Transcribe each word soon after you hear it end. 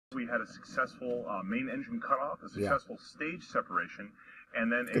had a successful main engine cutoff, a successful stage separation,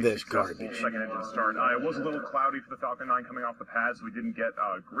 and then a successful second engine start. It was a little cloudy for the Falcon 9 coming off the pad, so we didn't get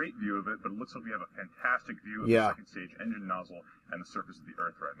a great view of it, but it looks like we have a fantastic view of the second stage engine nozzle and the surface of the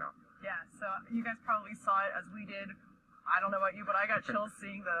Earth right now. Yeah, so you guys probably saw it as we did. I don't know about you, but I got chills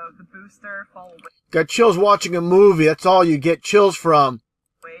seeing the booster fall away. Got chills watching a movie. That's all you get chills from.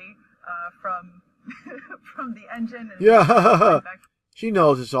 From the engine. And she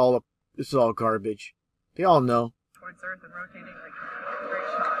knows this is all garbage. They all know. Towards Earth and rotating, like, great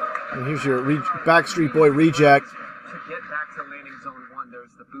shot. And here's your Backstreet Boy reject. To get back to landing zone 1,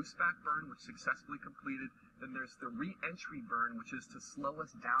 there's the boost back burn, which successfully completed. Then there's the re-entry burn, which is to slow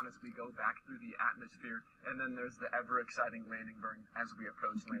us down as we go back through the atmosphere. And then there's the ever-exciting landing burn as we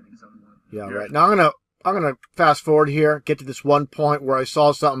approach landing zone 1. Yeah, right. Now I'm gonna fast forward here, get to this one point where I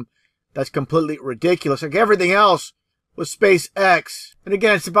saw something that's completely ridiculous. Like everything else with SpaceX. And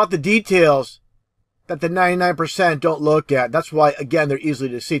again, it's about the details that the 99% don't look at. That's why, again, they're easily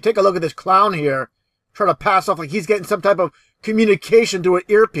deceived. Take a look at this clown here, trying to pass off like he's getting some type of communication through an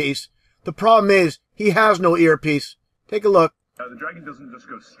earpiece. The problem is, he has no earpiece. Take a look. The Dragon doesn't just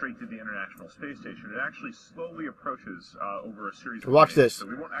go straight to the International Space Station. It actually slowly approaches over a series of Watch this. So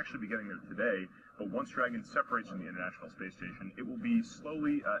we won't actually be getting there today, but once Dragon separates from the International Space Station, it will be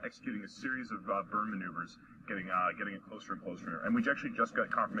slowly executing a series of burn maneuvers, getting it closer and closer. And we actually just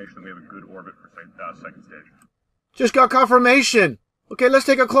got confirmation that we have a good orbit for second stage. Just got confirmation. Okay, let's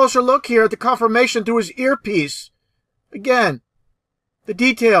take a closer look here at the confirmation through his earpiece. Again, the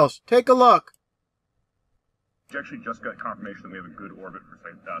details. Take a look. We actually just got confirmation that we have a good orbit for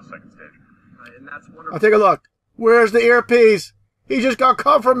second stage. And that's wonderful. I'll take a look. Where's the earpiece? He just got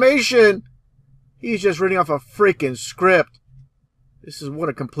confirmation. He's just reading off a freaking script. This is what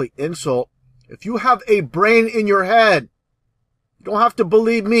a complete insult. If you have a brain in your head, you don't have to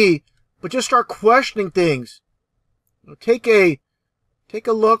believe me, but just start questioning things. Take a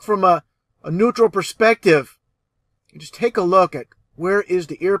look from a neutral perspective. And just take a look at where is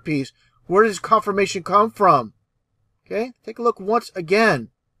the earpiece? Where does confirmation come from? Okay, take a look once again.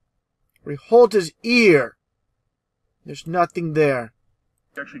 Where he holds his ear. There's nothing there.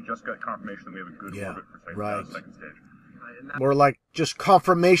 We actually just got confirmation that we have a good orbit for second stage. More like just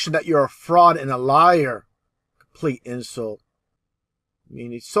confirmation that you're a fraud and a liar. Complete insult. I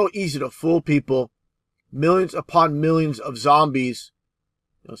mean, it's so easy to fool people. Millions upon millions of zombies,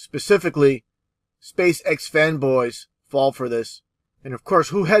 specifically SpaceX fanboys, fall for this. And of course,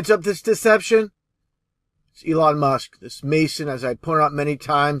 who heads up this deception? It's Elon Musk, this Mason, as I pointed out many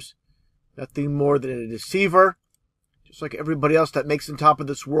times. Nothing more than a deceiver. Just like everybody else that makes on top of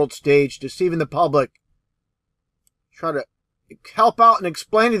this world stage, deceiving the public. Try to help out and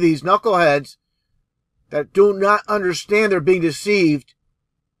explain to these knuckleheads that do not understand they're being deceived.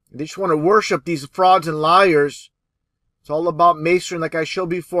 They just want to worship these frauds and liars. It's all about masonry, like I showed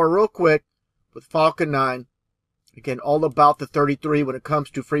before real quick with Falcon 9. Again, all about the 33 when it comes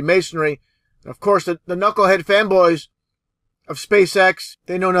to Freemasonry. And of course, the knucklehead fanboys of SpaceX,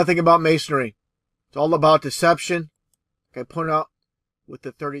 they know nothing about masonry. It's all about deception. Like I pointed out with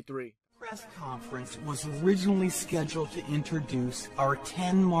the 33. Press conference was originally scheduled to introduce our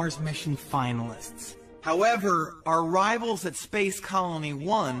 10 Mars mission finalists. However, our rivals at Space Colony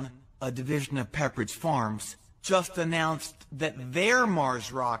 1, a division of Pepperidge Farms, just announced that their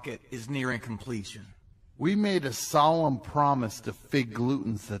Mars rocket is nearing completion. We made a solemn promise to Fig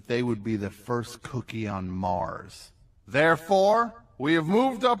Glutens that they would be the first cookie on Mars. Therefore, we have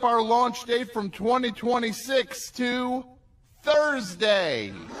moved up our launch date from 2026 to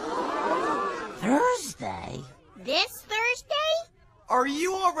Thursday. Thursday? This Thursday? Are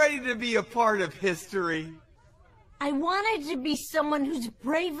you all ready to be a part of history? I wanted to be someone who's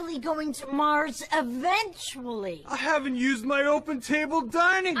bravely going to Mars eventually. I haven't used my open table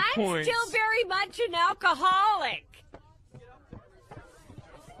dining points. I'm still very much an alcoholic.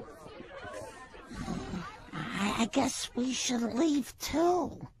 I guess we should leave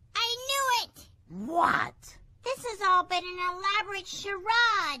too. I knew it! What? This has all been an elaborate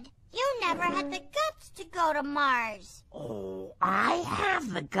charade. You never had the guts to go to Mars. Oh, I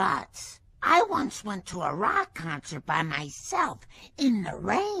have the guts. I once went to a rock concert by myself in the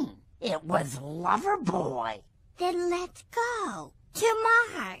rain. It was Loverboy. Then let's go to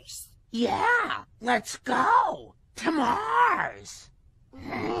Mars. Yeah, let's go to Mars.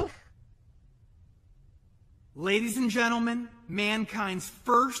 Ladies and gentlemen, mankind's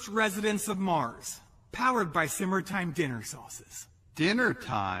first residents of Mars, powered by Simmer Time dinner sauces. Dinner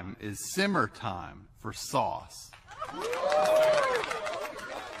time is simmer time for sauce.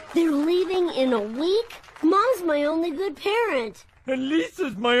 They're leaving in a week? Mom's my only good parent. And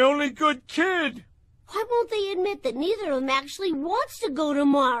Lisa's my only good kid. Why won't they admit that neither of them actually wants to go to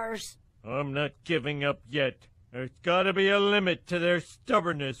Mars? I'm not giving up yet. There's gotta be a limit to their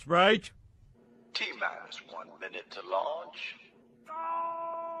stubbornness, right? T-minus 1 minute to launch.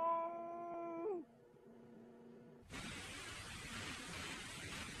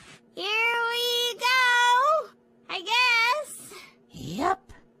 Here we go, I guess.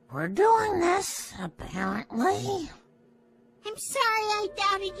 Yep, we're doing this, apparently. I'm sorry I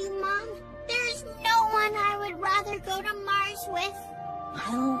doubted you, Mom. There's no one I would rather go to Mars with.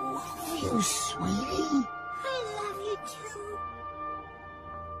 I love you, sweetie. I love you too.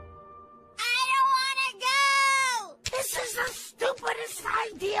 I don't want to go! This is the stupidest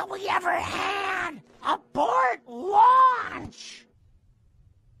idea we ever had. Abort launch!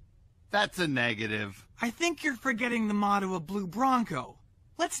 That's a negative. I think you're forgetting the motto of Blue Bronco.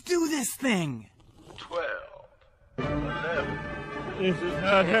 Let's do this thing. 12, 11. This is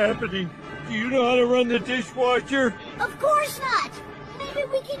not happening. Do you know how to run the dishwasher? Of course not. Maybe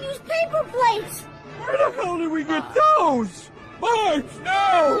we can use paper plates. Where the hell did we get those? Marge,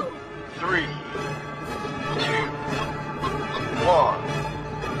 no! 3, 2, 1.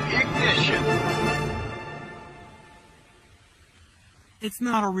 Ignition. It's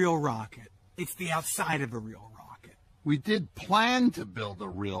not a real rocket. It's the outside of a real rocket. We did plan to build a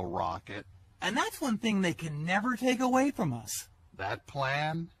real rocket. And that's one thing they can never take away from us. That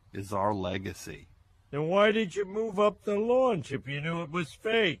plan is our legacy. Then why did you move up the launch if you knew it was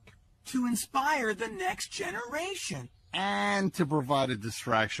fake? To inspire the next generation. And to provide a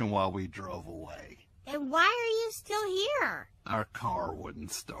distraction while we drove away. And why are you still here? Our car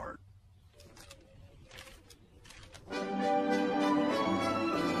wouldn't start.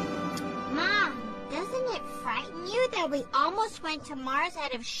 Mom, doesn't it frighten you that we almost went to Mars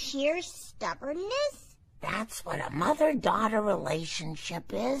out of sheer stubbornness? That's what a mother-daughter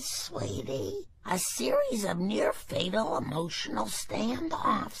relationship is, sweetie. A series of near-fatal emotional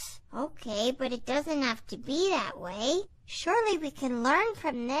standoffs. Okay, but it doesn't have to be that way. Surely we can learn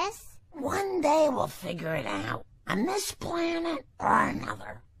from this. One day we'll figure it out. On this planet or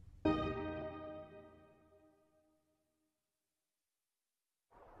another.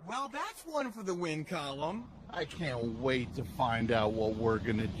 Well, that's one for the win column. I can't wait to find out what we're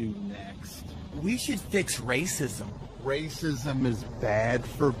gonna do next. We should fix racism. Racism is bad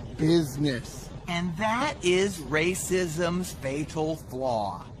for business. And that is racism's fatal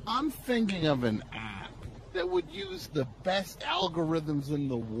flaw. I'm thinking of an app that would use the best algorithms in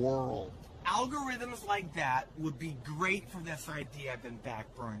the world. Algorithms like that would be great for this idea I've been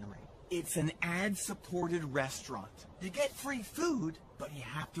backburnering. It's an ad-supported restaurant. You get free food, but you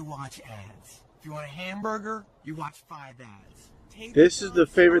have to watch ads. If you want a hamburger, you watch 5 ads. This is the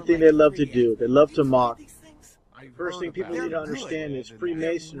favorite thing they love to do. They love to mock. First thing people need to understand is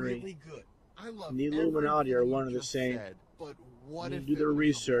Freemasonry and the Illuminati are one and the same. You do their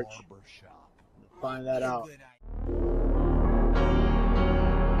research, find that out.